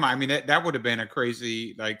and Bama, I mean that would have been a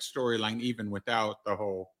crazy storyline even without the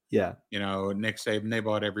whole. Nick Saban, they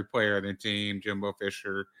bought every player on the team. Jimbo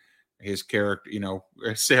Fisher, his character,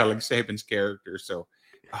 selling Saban's character. So,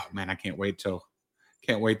 oh man, I can't wait till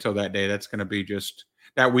that day. That's going to be just.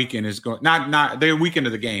 That weekend is going not the weekend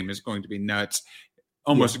of the game is going to be nuts.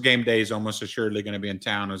 Almost game day is almost assuredly going to be in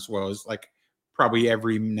town, as well as probably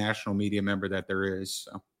every national media member that there is.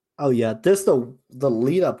 So. Oh yeah, this the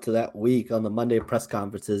lead up to that week on the Monday press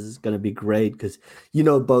conferences is going to be great because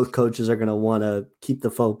both coaches are going to want to keep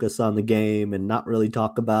the focus on the game and not really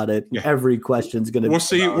talk about it. Yeah. Every question's going to. We'll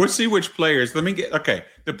see which players.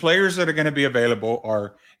 The players that are going to be available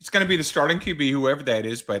are. It's going to be the starting QB, whoever that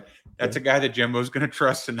is, but that's a guy that Jimbo's going to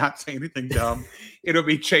trust and not say anything dumb. It'll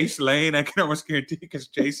be Chase Lane, I can almost guarantee, because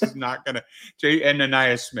Chase is not going to. And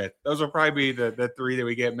Anaya Smith. Those will probably be the 3 that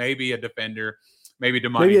we get. Maybe a defender. Maybe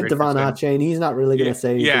Devon Achane. He's not really going to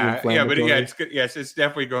say anything. It's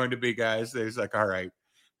definitely going to be guys. There's all right,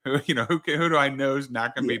 who do I know is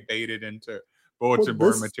not going to be baited into bulletin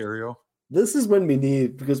board material. This is when we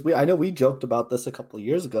need, because I know we joked about this a couple of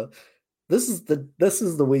years ago. This is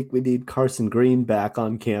the week we need Carson Green back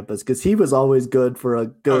on campus because he was always good for a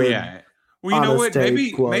good. Oh yeah. Well, you know what?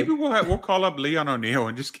 Maybe we'll call up Leon O'Neal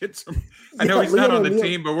and just get some. I know he's not on the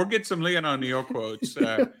team, but we'll get some Leon O'Neal quotes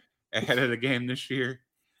ahead of the game this year.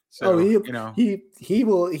 So he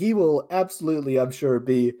will absolutely, I'm sure,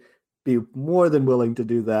 be more than willing to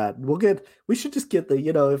do that. We should just get the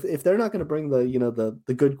if they're not going to bring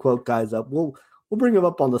the good quote guys up, we'll bring them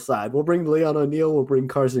up on the side. We'll bring Leon O'Neal. We'll bring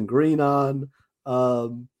Carson Green on.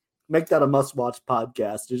 Make that a must-watch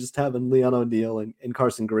podcast. They're just having Leon O'Neal and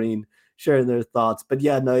Carson Green sharing their thoughts. But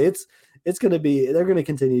it's going to be. They're going to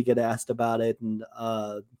continue to get asked about it, and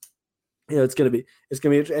it's going to be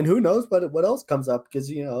interesting. And who knows what else comes up?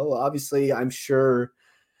 Because obviously, I'm sure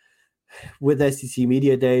with SEC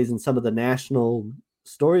Media Days and some of the national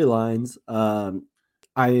storylines,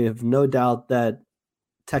 I have no doubt that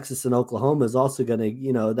Texas and Oklahoma is also going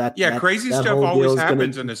to, crazy that stuff whole always deal is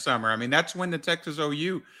happens in the summer. I mean, that's when the Texas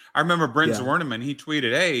OU. I remember Brent Zwerneman. He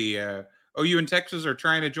tweeted, "Hey, OU and Texas are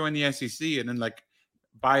trying to join the SEC," and then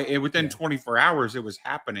within 24 hours, it was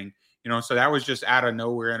happening. So that was just out of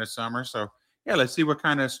nowhere in the summer. So let's see what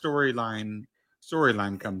kind of storyline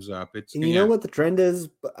comes up. You know what the trend is?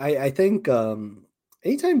 I think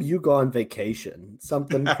anytime you go on vacation,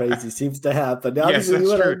 something crazy seems to happen. Yes, that's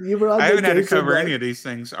true. You were on I haven't had to vacation, cover any of these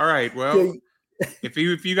things. All right, well, if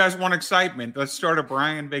you guys want excitement, let's start a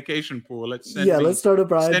Brian vacation pool. Let's start a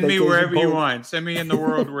Brian. Send me wherever you want. Send me in the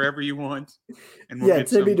world wherever you want, and we'll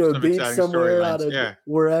send me to a beach somewhere out of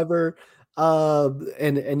wherever.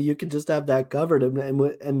 And you can just have that covered, and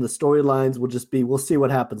the storylines will just be, we'll see what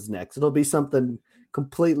happens next. It'll be something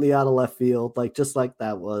completely out of left field, just like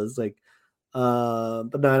that was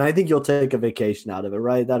but no, and I think you'll take a vacation out of it,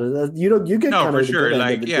 right? You get kind of for sure.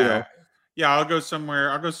 I'll go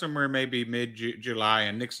somewhere maybe mid-July,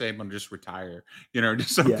 and Nick Saban will just retire.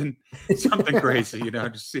 Just something crazy.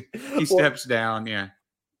 Just he steps down.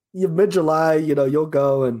 Mid-July, you'll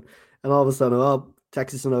go and all of a sudden,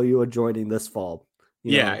 Texas and OU are joining this fall.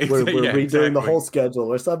 We're redoing the whole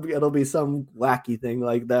schedule or something. It'll be some wacky thing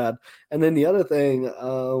like that. And then the other thing,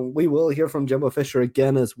 we will hear from Jimbo Fisher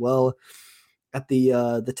again as well at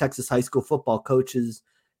the Texas high school football coaches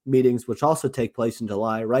meetings, which also take place in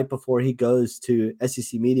July, right before he goes to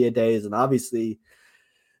SEC Media Days. And obviously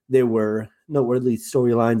there were noteworthy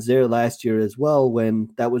storylines there last year as well, when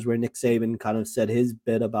that was where Nick Saban kind of said his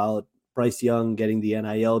bit about Bryce Young getting the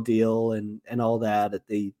NIL deal and all that at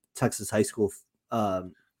the Texas high school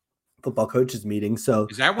football coaches meeting. So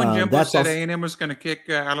is that when Jimbo said A&M was going to kick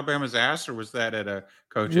Alabama's ass, or was that at a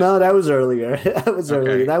coach's? No, that was earlier.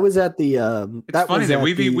 Earlier. That was at the. It's funny that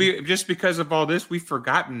we just because of all this, we've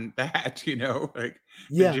forgotten that.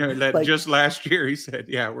 Just last year he said,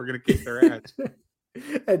 we're going to kick their ass.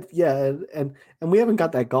 and we haven't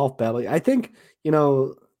got that golf battle. I think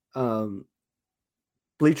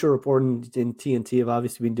Bleacher Report and TNT have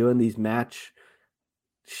obviously been doing these match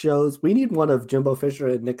shows. We need one of Jimbo Fisher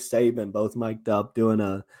and Nick Saban both mic'd up doing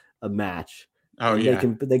a match. Oh,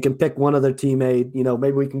 and they can pick one of their teammate.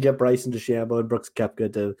 Maybe we can get Bryson DeChambeau and Brooks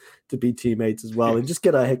Koepka to be teammates as well, and just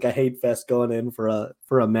get a hate fest going in for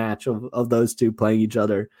a match of those two playing each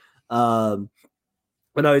other. But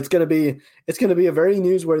no, it's gonna be a very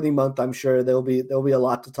newsworthy month. I'm sure there'll be a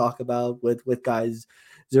lot to talk about with guys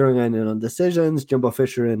zeroing in on decisions. Jimbo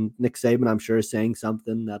Fisher and Nick Saban, I'm sure, saying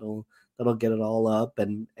something that'll get it all up,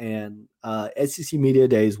 and SEC Media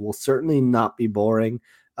Days will certainly not be boring.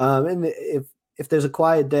 And if there's a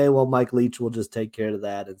quiet day, well, Mike Leach will just take care of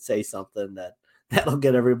that and say something that'll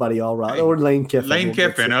get everybody all right. Or Lane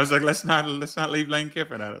Kiffin. I was like, let's not leave Lane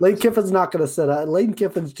Kiffin out of it. Lane Kiffin's not going to sit out. Lane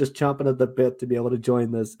Kiffin's just chomping at the bit to be able to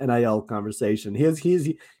join this NIL conversation.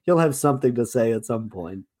 He'll have something to say at some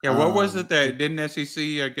point. Yeah, what was it that didn't SEC,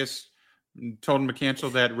 I guess, told him to cancel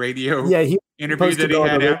that radio interview that he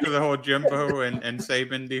had after the whole Jimbo and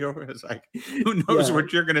Saban deal? It's like, who knows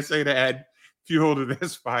what you're going to say to add fuel to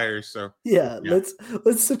this fire. So let's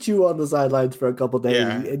sit you on the sidelines for a couple days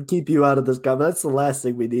and keep you out of this comment. That's the last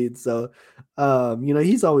thing we need. So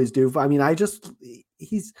he's always due. I mean, I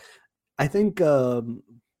think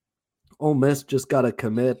Ole Miss just got a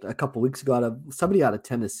commit a couple weeks ago somebody out of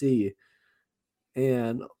Tennessee,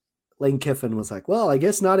 and Lane Kiffin was like, well, I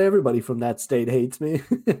guess not everybody from that state hates me.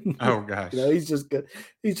 Oh gosh. He's just good.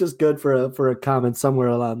 He's just good for a comment somewhere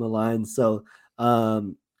along the line. So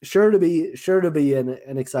sure to be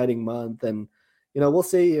an exciting month. And we'll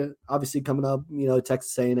see, obviously coming up,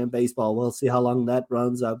 Texas A&M baseball, we'll see how long that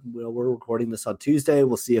runs. We're recording this on Tuesday.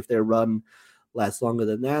 We'll see if their run lasts longer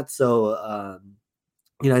than that. So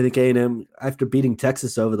I think A&M, after beating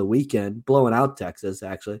Texas over the weekend, blowing out Texas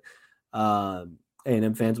actually,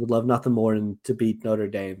 A&M fans would love nothing more than to beat Notre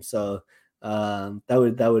Dame. So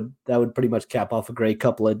that would pretty much cap off a great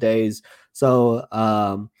couple of days. So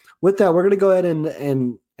with that, we're going to go ahead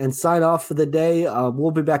and sign off for the day.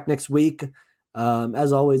 We'll be back next week,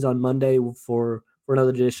 as always, on Monday for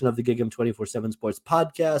another edition of the Gig 'Em 24/7 Sports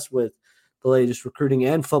Podcast with the latest recruiting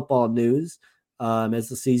and football news as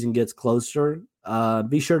the season gets closer.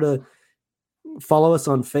 Be sure to follow us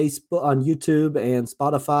on Facebook, on YouTube, and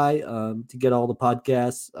Spotify to get all the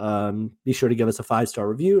podcasts. Be sure to give us a 5-star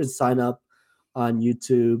review and sign up on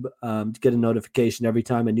YouTube to get a notification every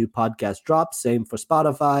time a new podcast drops. Same for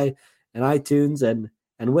Spotify and iTunes.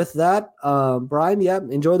 And with that, Brian,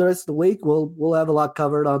 enjoy the rest of the week. We'll have a lot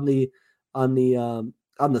covered on the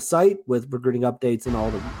site with recruiting updates and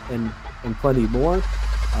all and plenty more.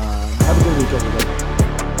 Have a good week, everybody.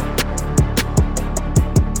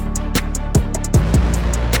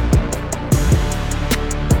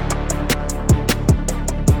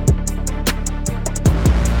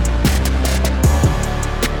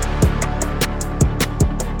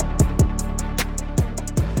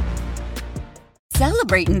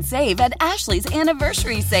 Celebrate and save at Ashley's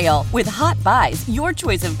Anniversary Sale. With Hot Buys, your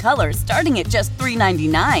choice of colors starting at just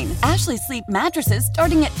 $3.99. Ashley Sleep mattresses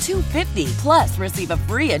starting at $2.50. Plus, receive a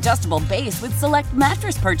free adjustable base with select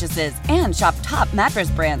mattress purchases. And shop top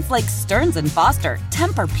mattress brands like Stearns & Foster,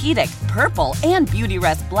 Tempur-Pedic, Purple, and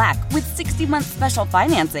Beautyrest Black with 60-month special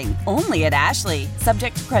financing. Only at Ashley.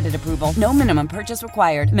 Subject to credit approval. No minimum purchase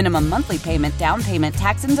required. Minimum monthly payment, down payment,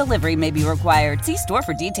 tax, and delivery may be required. See store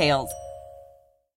for details.